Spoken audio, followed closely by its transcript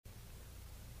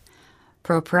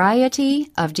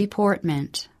Propriety of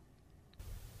Deportment.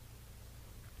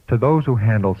 To those who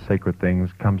handle sacred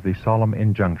things comes the solemn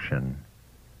injunction,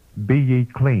 "Be ye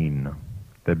clean,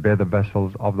 that bear the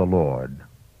vessels of the Lord."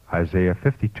 Isaiah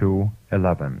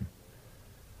 52:11.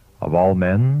 Of all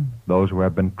men, those who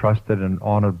have been trusted and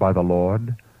honored by the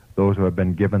Lord, those who have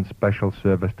been given special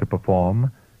service to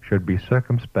perform, should be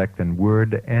circumspect in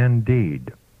word and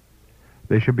deed.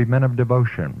 They should be men of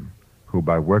devotion, who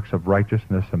by works of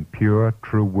righteousness and pure,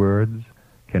 true words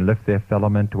can lift their fellow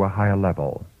men to a higher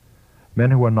level.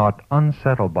 Men who are not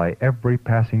unsettled by every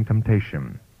passing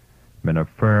temptation. Men of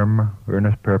firm,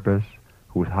 earnest purpose,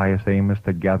 whose highest aim is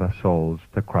to gather souls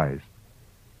to Christ.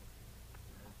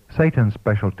 Satan's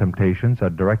special temptations are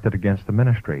directed against the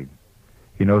ministry.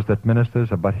 He knows that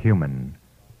ministers are but human,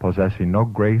 possessing no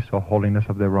grace or holiness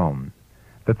of their own,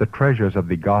 that the treasures of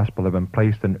the gospel have been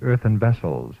placed in earthen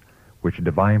vessels, which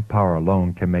divine power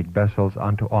alone can make vessels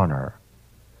unto honor.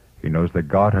 He knows that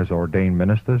God has ordained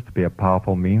ministers to be a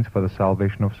powerful means for the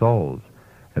salvation of souls,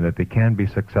 and that they can be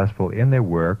successful in their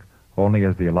work only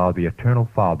as they allow the Eternal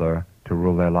Father to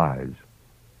rule their lives.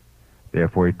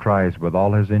 Therefore he tries with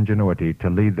all his ingenuity to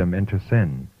lead them into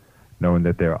sin, knowing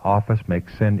that their office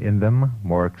makes sin in them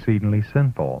more exceedingly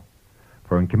sinful.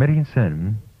 For in committing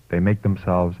sin, they make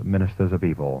themselves ministers of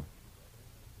evil.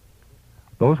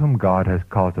 Those whom God has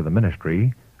called to the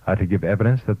ministry are to give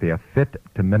evidence that they are fit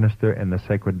to minister in the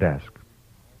sacred desk.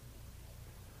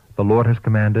 The Lord has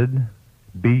commanded,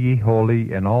 "Be ye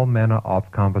holy in all manner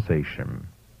of conversation."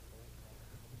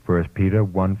 1 Peter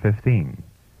 1:15.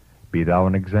 "Be thou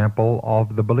an example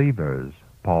of the believers,"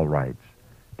 Paul writes.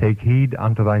 "Take heed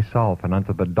unto thyself and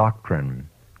unto the doctrine.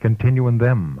 Continue in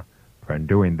them, for in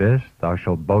doing this thou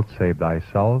shalt both save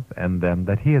thyself and them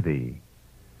that hear thee."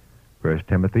 1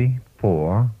 Timothy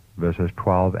 4, verses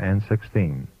 12 and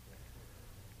 16.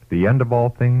 "The end of all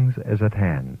things is at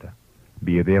hand.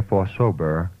 Be ye therefore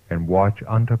sober, and watch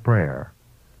unto prayer."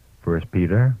 1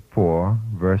 Peter 4,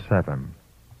 verse 7.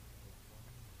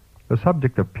 The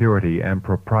subject of purity and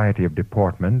propriety of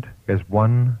deportment is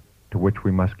one to which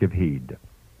we must give heed.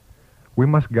 We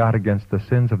must guard against the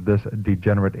sins of this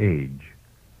degenerate age.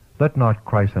 Let not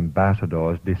Christ's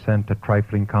ambassadors descend to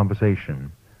trifling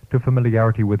conversation, to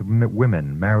familiarity with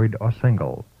women, married or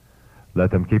single.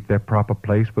 Let them keep their proper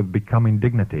place with becoming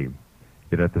dignity,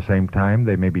 yet at the same time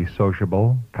they may be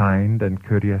sociable, kind, and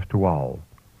courteous to all.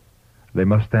 They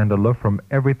must stand aloof from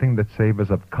everything that savors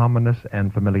of commonness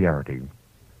and familiarity.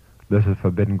 This is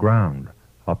forbidden ground,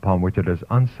 upon which it is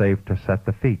unsafe to set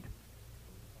the feet.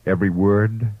 Every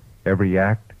word, every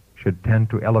act should tend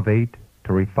to elevate,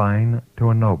 to refine,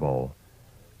 to ennoble.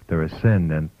 There is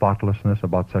sin and thoughtlessness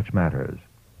about such matters.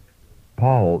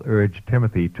 Paul urged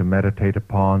Timothy to meditate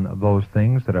upon those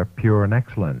things that are pure and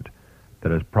excellent,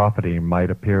 that his profiting might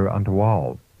appear unto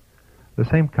all. The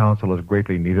same counsel is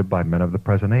greatly needed by men of the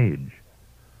present age.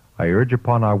 I urge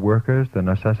upon our workers the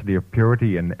necessity of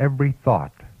purity in every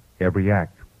thought, every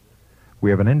act.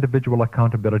 We have an individual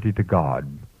accountability to God,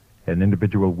 an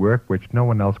individual work which no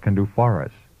one else can do for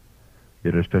us.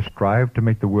 It is to strive to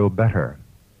make the world better.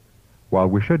 While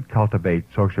we should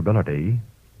cultivate sociability,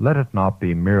 let it not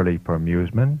be merely for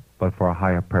amusement, but for a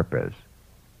higher purpose.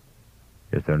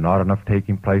 Is there not enough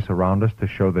taking place around us to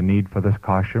show the need for this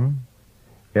caution?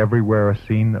 Everywhere are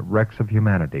seen wrecks of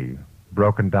humanity,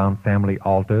 broken down family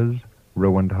altars,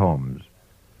 ruined homes.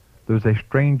 There is a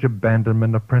strange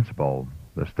abandonment of principle.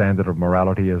 The standard of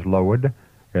morality is lowered,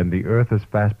 and the earth is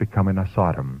fast becoming a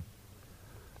Sodom.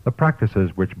 The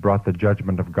practices which brought the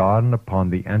judgment of God upon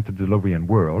the antediluvian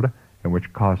world, and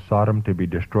which caused Sodom to be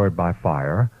destroyed by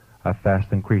fire, are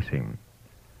fast increasing.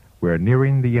 We are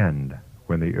nearing the end,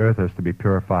 when the earth is to be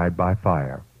purified by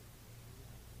fire.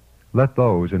 Let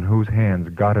those in whose hands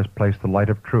God has placed the light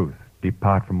of truth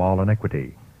depart from all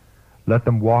iniquity. Let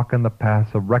them walk in the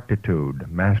paths of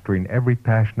rectitude, mastering every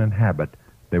passion and habit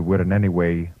that would in any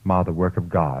way mar the work of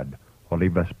God, or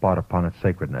leave a spot upon its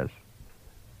sacredness.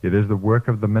 It is the work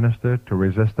of the minister to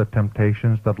resist the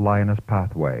temptations that lie in his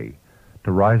pathway,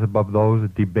 to rise above those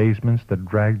debasements that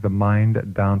drag the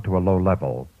mind down to a low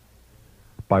level.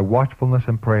 By watchfulness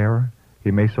and prayer, he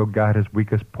may so guide his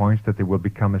weakest points that they will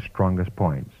become his strongest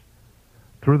points.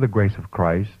 Through the grace of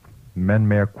Christ, men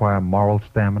may acquire moral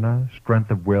stamina,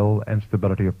 strength of will, and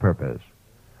stability of purpose.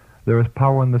 There is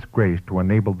power in this grace to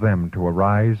enable them to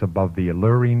arise above the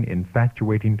alluring,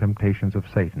 infatuating temptations of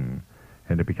Satan,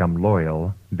 and to become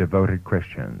loyal, devoted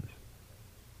Christians.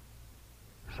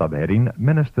 Subheading,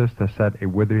 Ministers to set a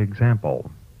worthy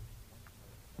example.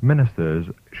 Ministers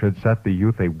should set the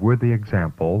youth a worthy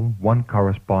example, one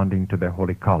corresponding to their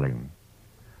holy calling.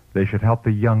 They should help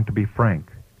the young to be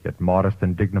frank, yet modest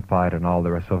and dignified in all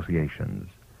their associations.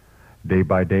 Day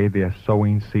by day they are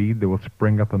sowing seed that will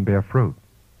spring up and bear fruit.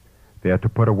 They are to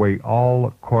put away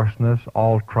all coarseness,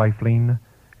 all trifling,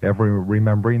 ever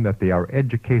remembering that they are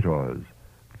educators,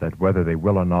 that whether they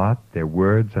will or not, their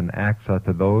words and acts are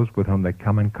to those with whom they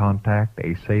come in contact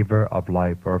a savor of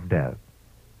life or of death.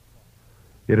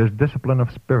 It is discipline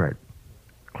of spirit,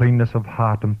 cleanness of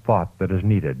heart and thought that is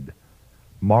needed.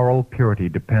 Moral purity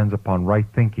depends upon right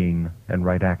thinking and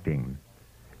right acting.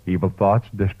 Evil thoughts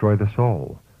destroy the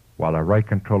soul, while a right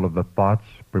control of the thoughts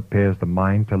prepares the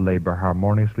mind to labor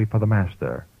harmoniously for the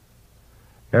Master.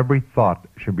 Every thought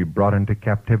should be brought into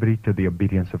captivity to the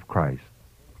obedience of Christ.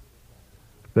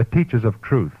 The teachers of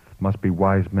truth must be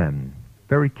wise men,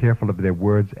 very careful of their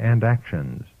words and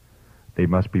actions. They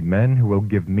must be men who will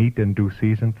give meat in due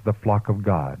season to the flock of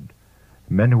God,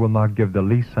 men who will not give the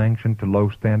least sanction to low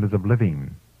standards of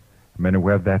living, men who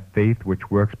have that faith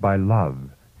which works by love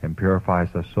and purifies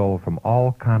the soul from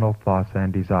all carnal thoughts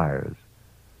and desires.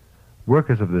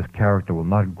 Workers of this character will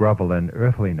not grovel in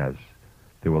earthliness.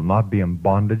 They will not be in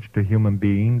bondage to human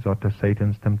beings or to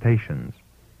Satan's temptations.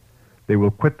 They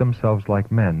will quit themselves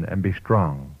like men and be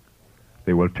strong.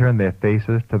 They will turn their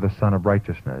faces to the Sun of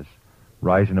Righteousness,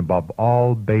 rising above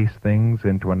all base things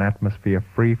into an atmosphere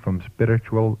free from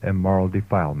spiritual and moral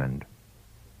defilement.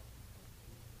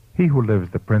 He who lives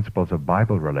the principles of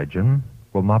Bible religion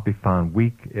will not be found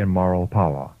weak in moral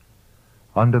power.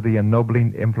 Under the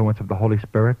ennobling influence of the Holy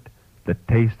Spirit, the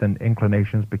taste and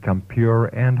inclinations become pure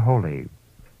and holy.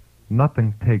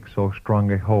 Nothing takes so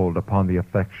strong a hold upon the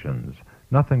affections.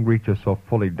 Nothing reaches so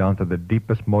fully down to the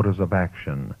deepest motives of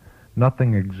action.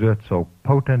 Nothing exerts so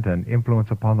potent an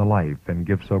influence upon the life and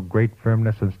gives so great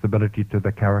firmness and stability to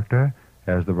the character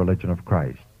as the religion of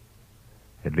Christ.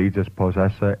 It leads its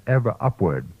possessor ever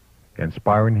upward,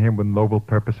 inspiring him with noble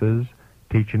purposes,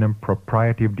 teaching him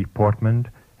propriety of deportment,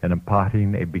 and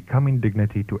imparting a becoming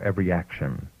dignity to every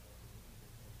action.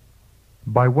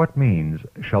 By what means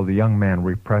shall the young man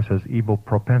repress his evil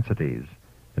propensities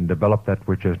and develop that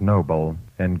which is noble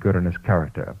and good in his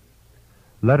character?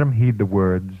 Let him heed the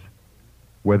words,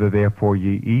 "Whether therefore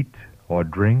ye eat, or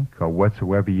drink, or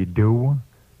whatsoever ye do,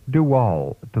 do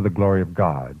all to the glory of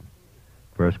God."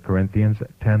 1 Corinthians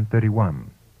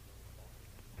 10:31.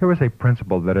 Here is a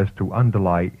principle that is to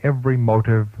underlie every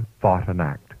motive, thought, and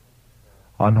act.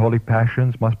 Unholy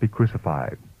passions must be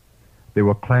crucified. They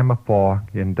will clamor for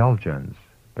indulgence,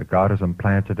 but God has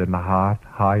implanted in the heart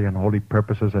high and holy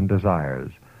purposes and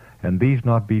desires, and these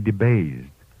not be debased.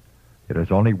 It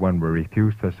is only when we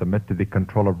refuse to submit to the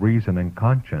control of reason and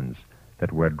conscience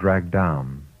that we're dragged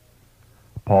down.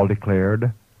 Paul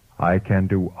declared, "I can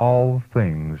do all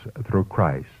things through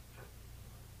Christ."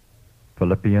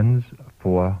 Philippians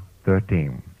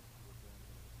 4:13.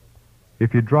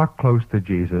 If you draw close to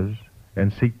Jesus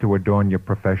and seek to adorn your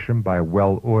profession by a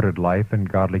well-ordered life and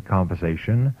godly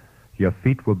conversation, your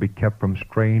feet will be kept from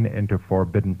straying into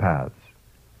forbidden paths.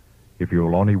 If you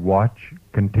will only watch,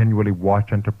 continually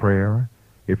watch unto prayer,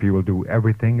 if you will do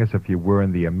everything as if you were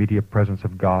in the immediate presence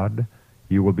of God,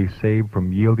 you will be saved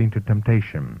from yielding to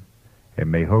temptation,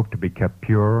 and may hope to be kept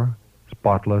pure,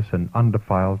 spotless, and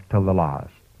undefiled till the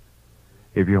last.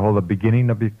 If you hold the beginning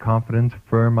of your confidence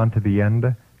firm unto the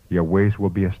end, your ways will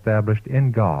be established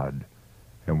in God,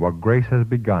 and what grace has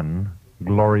begun,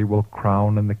 glory will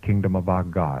crown in the kingdom of our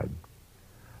God.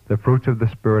 The fruits of the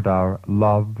Spirit are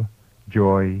love,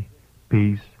 joy,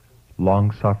 peace,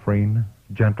 long-suffering,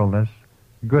 gentleness,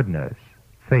 goodness,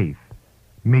 faith,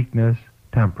 meekness,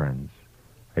 temperance.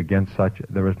 Against such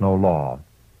there is no law.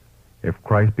 If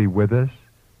Christ be with us,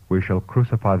 we shall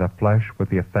crucify the flesh with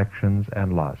the affections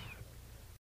and lusts.